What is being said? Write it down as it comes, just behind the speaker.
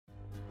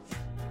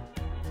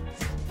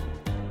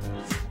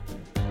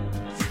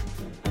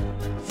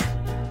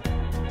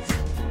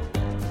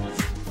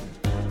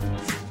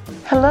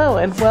Hello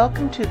and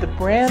welcome to the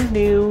brand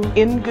new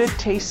In Good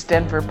Taste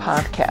Denver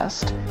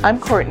podcast. I'm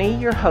Courtney,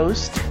 your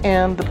host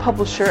and the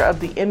publisher of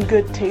the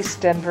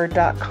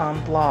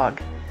InGoodTasteDenver.com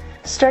blog.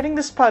 Starting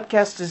this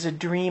podcast is a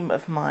dream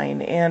of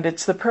mine, and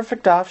it's the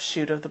perfect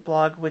offshoot of the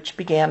blog, which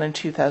began in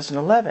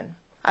 2011.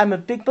 I'm a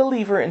big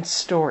believer in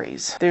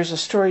stories. There's a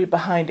story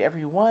behind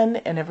everyone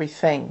and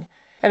everything.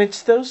 And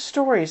it's those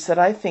stories that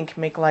I think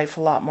make life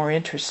a lot more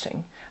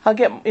interesting. I'll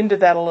get into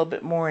that a little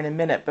bit more in a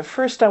minute, but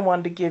first I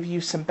wanted to give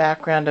you some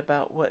background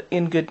about what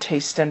In Good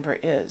Taste Denver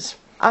is.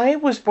 I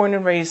was born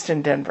and raised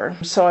in Denver,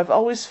 so I've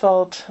always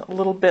felt a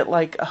little bit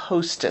like a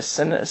hostess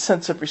and a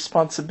sense of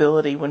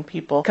responsibility when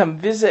people come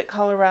visit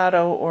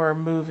Colorado or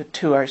move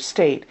to our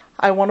state.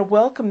 I want to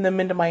welcome them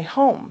into my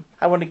home.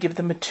 I want to give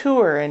them a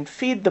tour and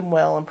feed them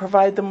well and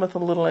provide them with a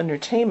little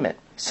entertainment.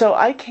 So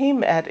I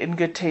came at In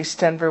Good Taste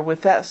Denver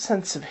with that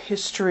sense of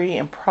history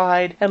and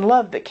pride and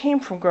love that came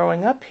from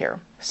growing up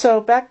here.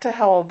 So back to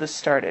how all this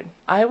started.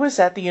 I was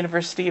at the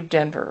University of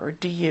Denver, or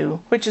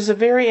DU, which is a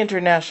very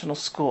international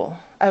school.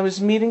 I was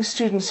meeting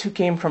students who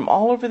came from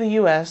all over the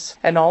U.S.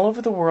 and all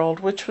over the world,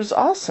 which was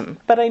awesome.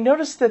 But I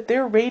noticed that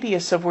their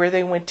radius of where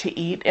they went to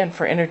eat and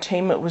for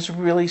entertainment was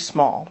really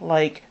small,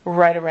 like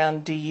right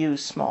around DU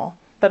small.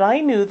 But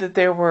I knew that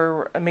there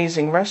were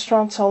amazing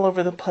restaurants all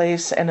over the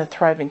place and a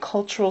thriving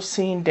cultural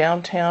scene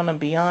downtown and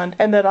beyond,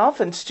 and that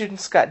often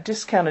students got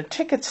discounted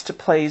tickets to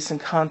plays and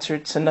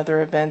concerts and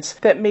other events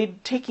that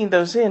made taking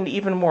those in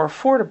even more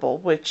affordable,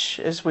 which,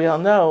 as we all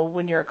know,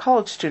 when you're a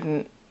college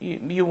student,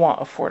 you want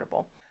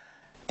affordable.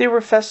 There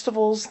were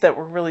festivals that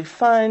were really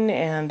fun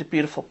and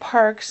beautiful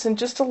parks and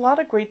just a lot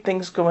of great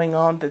things going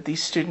on that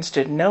these students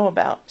didn't know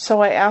about.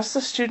 So I asked the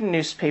student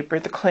newspaper,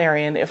 The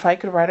Clarion, if I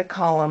could write a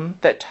column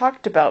that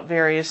talked about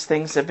various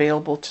things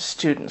available to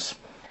students.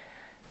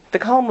 The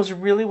column was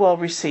really well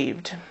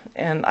received,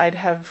 and I'd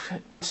have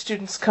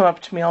students come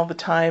up to me all the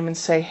time and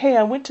say, "Hey,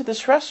 I went to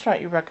this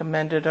restaurant you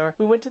recommended," or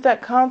 "We went to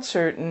that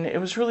concert and it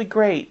was really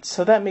great,"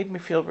 so that made me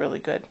feel really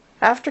good.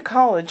 After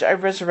college, I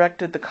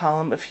resurrected the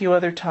column a few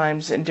other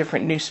times in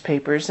different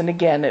newspapers, and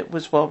again, it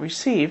was well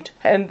received.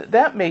 And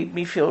that made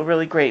me feel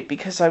really great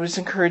because I was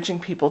encouraging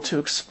people to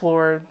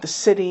explore the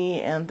city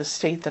and the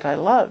state that I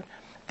loved.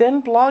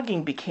 Then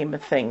blogging became a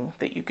thing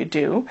that you could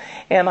do,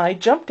 and I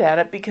jumped at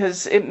it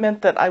because it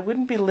meant that I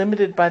wouldn't be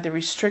limited by the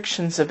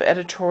restrictions of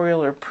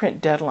editorial or print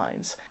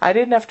deadlines. I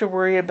didn't have to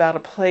worry about a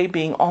play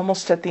being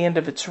almost at the end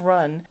of its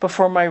run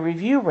before my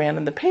review ran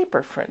in the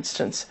paper, for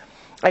instance.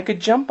 I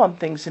could jump on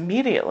things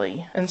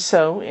immediately, and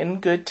so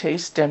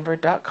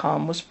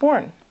InGoodTasteDenver.com was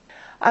born.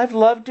 I've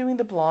loved doing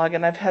the blog,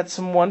 and I've had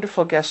some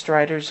wonderful guest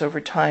writers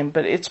over time,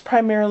 but it's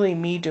primarily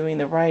me doing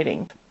the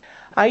writing.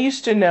 I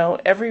used to know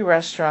every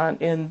restaurant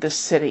in the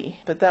city,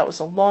 but that was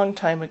a long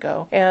time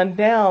ago, and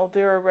now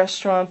there are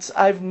restaurants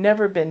I've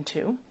never been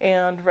to,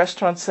 and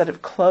restaurants that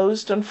have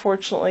closed,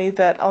 unfortunately,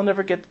 that I'll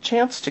never get the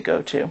chance to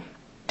go to.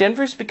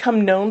 Denver's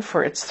become known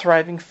for its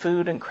thriving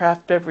food and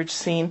craft beverage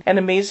scene and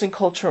amazing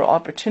cultural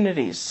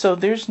opportunities, so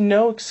there's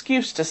no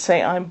excuse to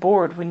say I'm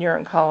bored when you're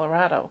in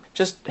Colorado.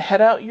 Just head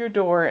out your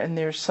door and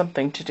there's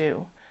something to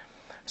do.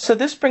 So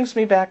this brings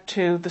me back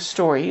to the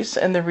stories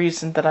and the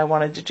reason that I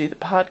wanted to do the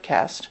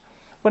podcast.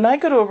 When I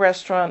go to a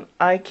restaurant,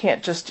 I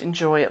can't just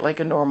enjoy it like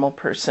a normal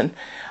person.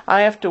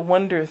 I have to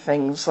wonder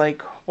things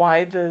like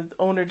why the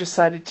owner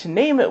decided to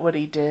name it what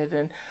he did,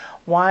 and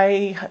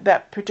why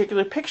that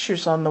particular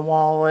picture's on the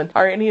wall, and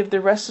are any of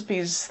the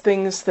recipes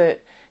things that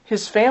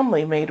his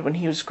family made when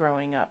he was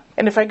growing up.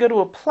 And if I go to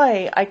a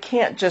play, I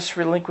can't just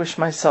relinquish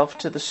myself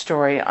to the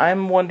story.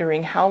 I'm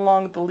wondering how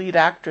long the lead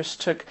actress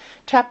took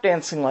tap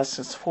dancing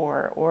lessons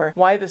for, or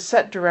why the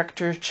set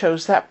director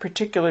chose that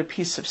particular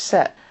piece of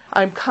set.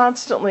 I'm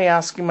constantly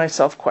asking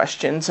myself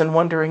questions and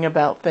wondering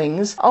about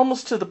things,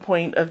 almost to the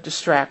point of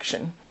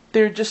distraction.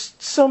 There are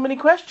just so many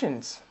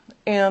questions.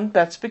 And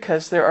that's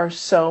because there are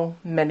so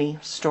many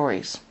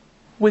stories.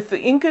 With the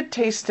In Good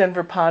Taste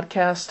Denver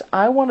podcast,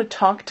 I want to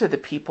talk to the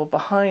people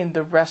behind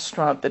the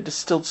restaurant, the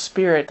distilled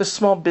spirit, the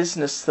small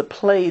business, the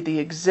play, the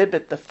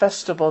exhibit, the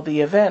festival,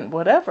 the event,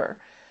 whatever.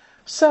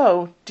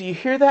 So, do you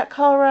hear that,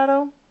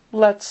 Colorado?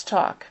 Let's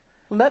talk.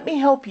 Let me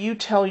help you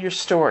tell your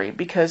story,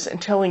 because in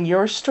telling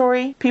your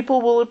story,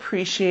 people will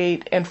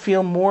appreciate and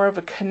feel more of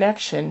a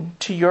connection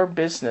to your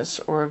business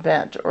or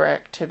event or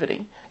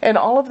activity. And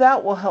all of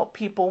that will help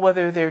people,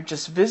 whether they're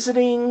just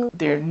visiting,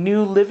 they're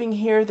new living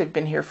here, they've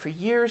been here for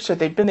years, or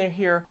they've been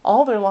here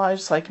all their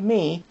lives like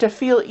me, to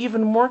feel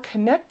even more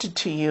connected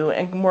to you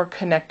and more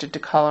connected to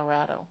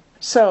Colorado.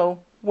 So,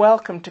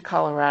 welcome to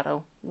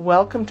Colorado.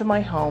 Welcome to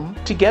my home.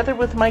 Together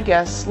with my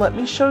guests, let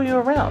me show you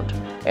around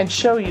and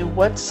show you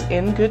what's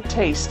in good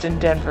taste in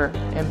Denver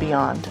and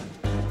beyond.